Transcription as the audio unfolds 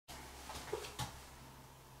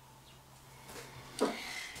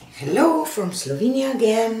Hello from Slovenia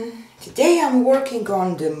again. Today I'm working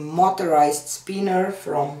on the motorized spinner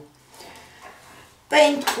from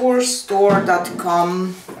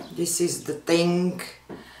paintcourstore.com. This is the thing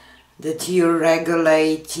that you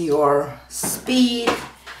regulate your speed,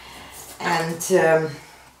 and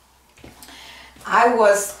I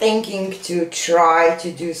was thinking to try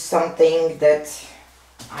to do something that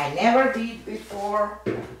I never did before.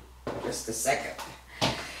 Just a second.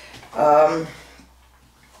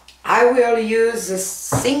 I will use a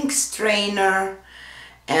sink strainer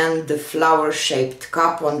and the flower-shaped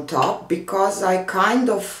cup on top because I kind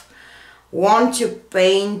of want to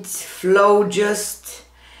paint flow just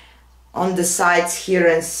on the sides here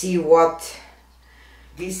and see what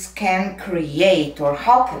this can create, or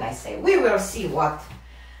how can I say, we will see what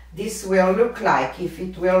this will look like, if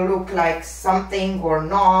it will look like something or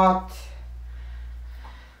not.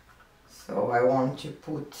 So I want to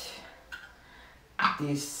put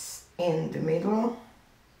this in the middle,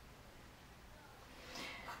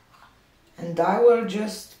 and I will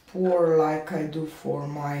just pour like I do for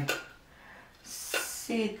my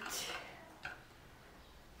seed,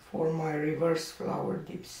 for my reverse flower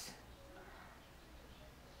dips,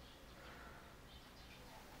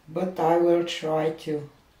 but I will try to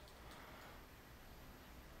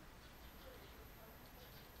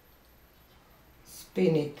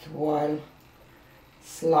spin it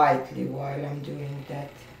slightly while I'm doing that.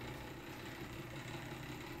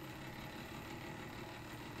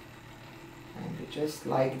 And just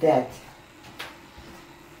like that.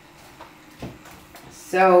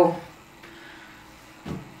 So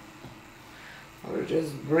I'll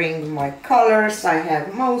just bring my colors. I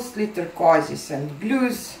have mostly turquoises and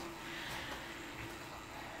blues,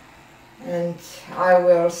 and I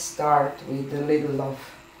will start with a little of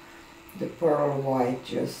the pearl white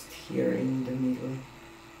just here in the middle.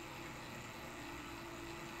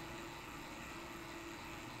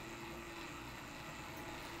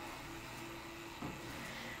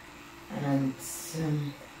 And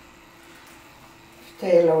some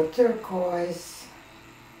phthalo turquoise.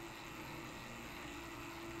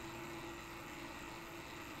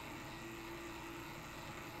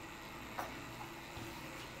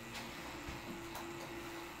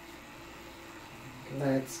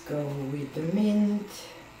 Let's go with the mint.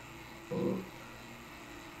 Ooh.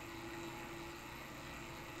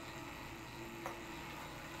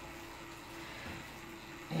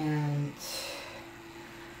 And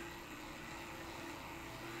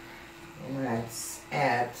let's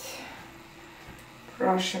add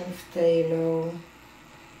Prussian phthalo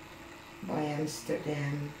by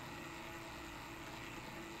Amsterdam.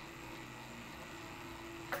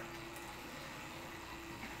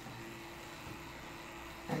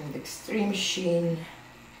 And Extreme Sheen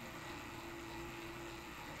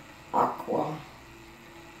Aqua.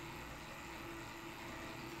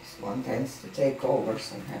 This one tends to take over,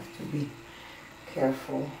 so I have to be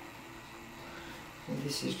careful. And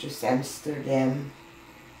this is just Amsterdam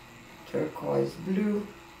turquoise blue.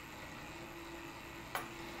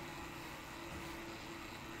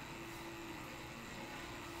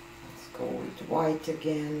 Let's go with white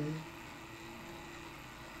again.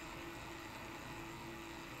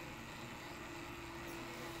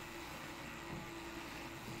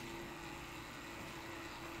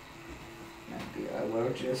 Maybe I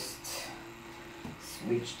will just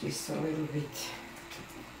switch this a little bit.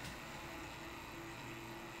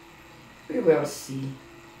 We will see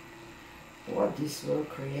what this will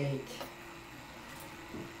create.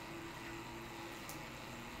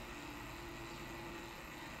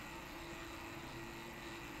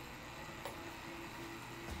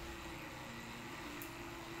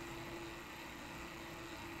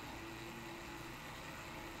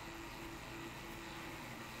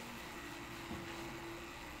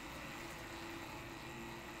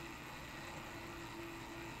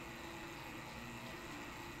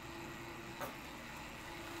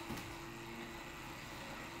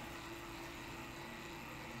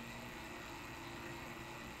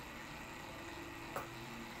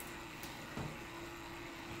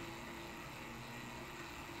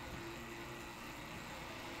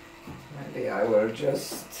 Maybe I will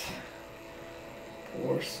just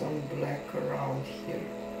pour some black around here.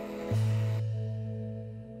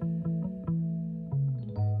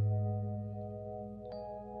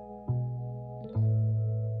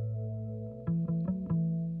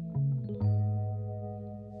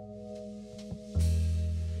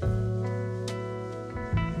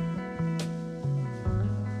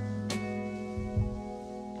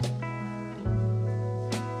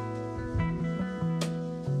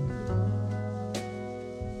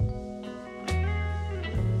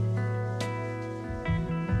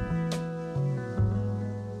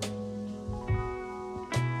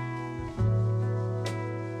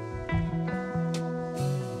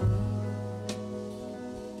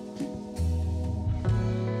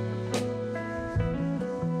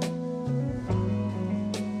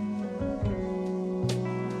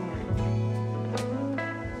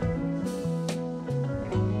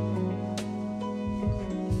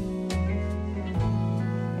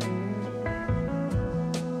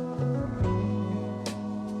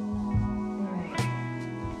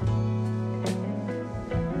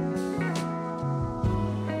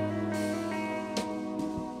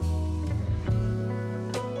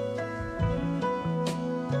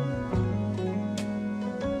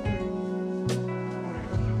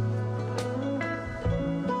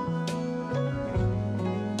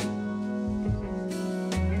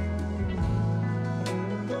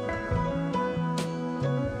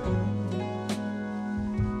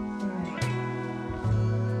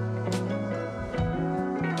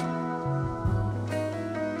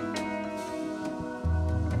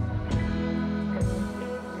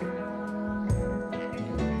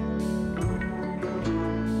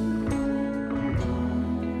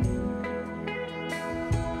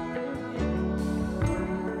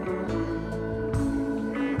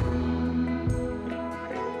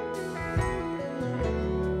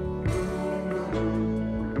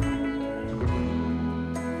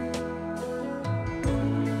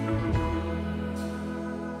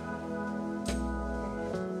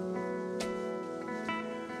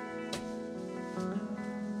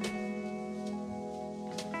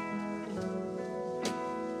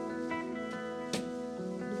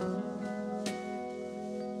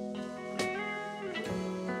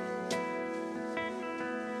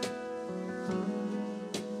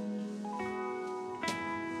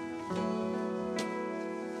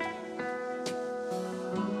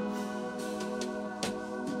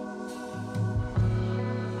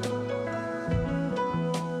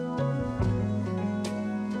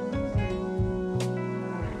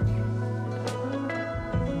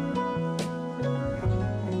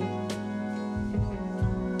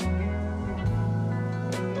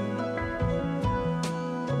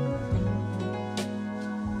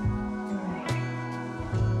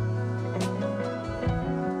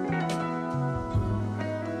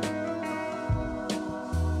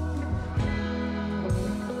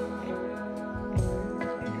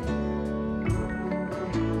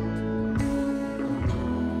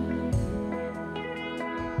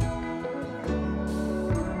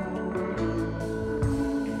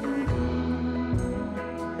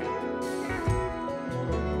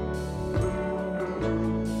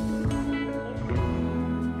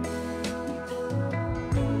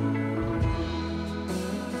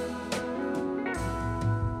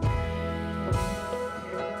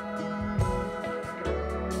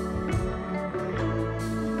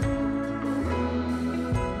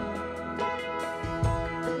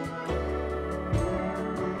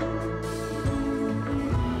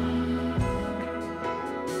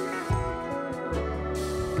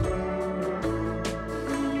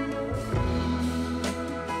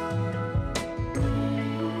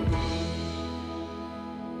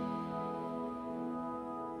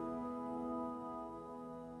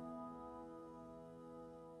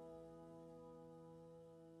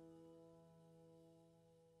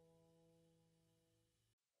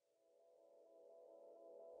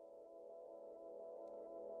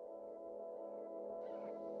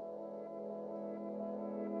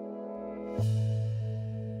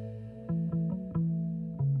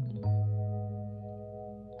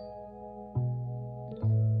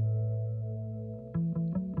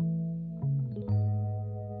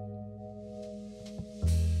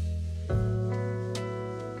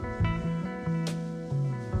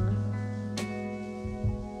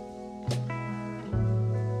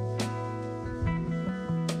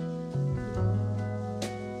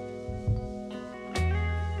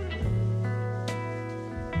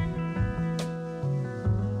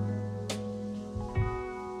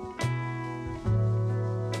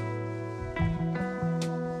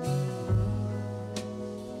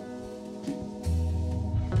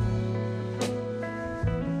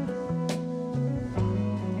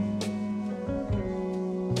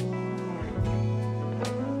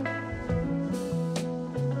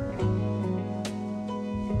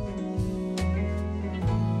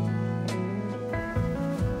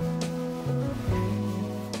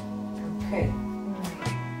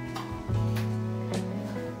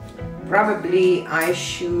 Probably I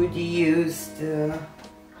should use the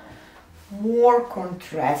more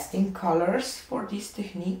contrasting colors for this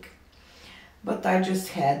technique, but I just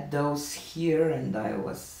had those here and I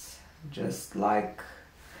was just like,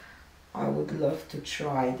 I would love to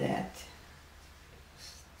try that.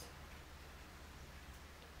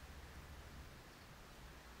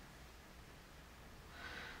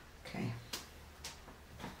 Okay.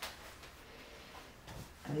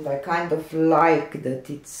 And I kind of like that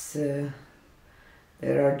it's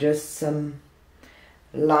there are just some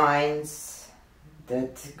lines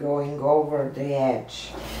that going over the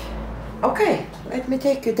edge. Okay, let me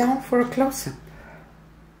take you down for a close-up.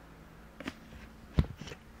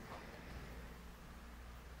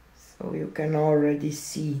 So you can already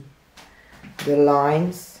see the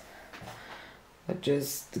lines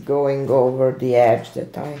just going over the edge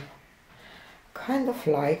that I kind of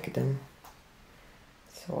like them.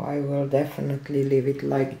 So I will definitely leave it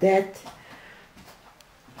like that.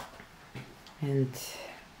 And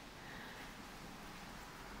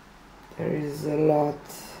there is a lot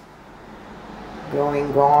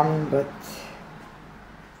going on, but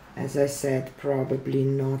as I said, probably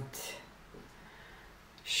not,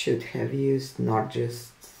 should have used not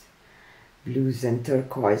just blues and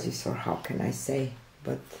turquoises, or how can I say,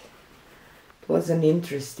 but it was an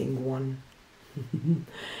interesting one.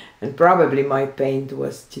 And probably my paint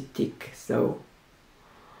was too thick, so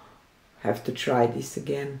have to try this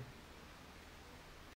again.